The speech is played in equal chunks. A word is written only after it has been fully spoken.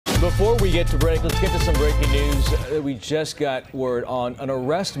Before we get to break, let's get to some breaking news. We just got word on an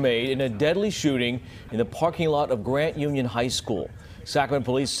arrest made in a deadly shooting in the parking lot of Grant Union High School. Sacramento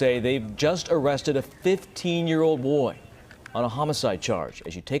police say they've just arrested a 15-year-old boy on a homicide charge.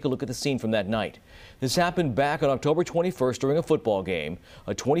 As you take a look at the scene from that night. This happened back on October 21st during a football game.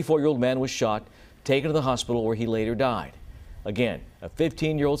 A 24-year-old man was shot, taken to the hospital where he later died. Again, a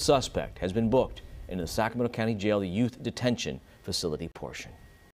 15-year-old suspect has been booked into the Sacramento County Jail, the youth detention facility portion.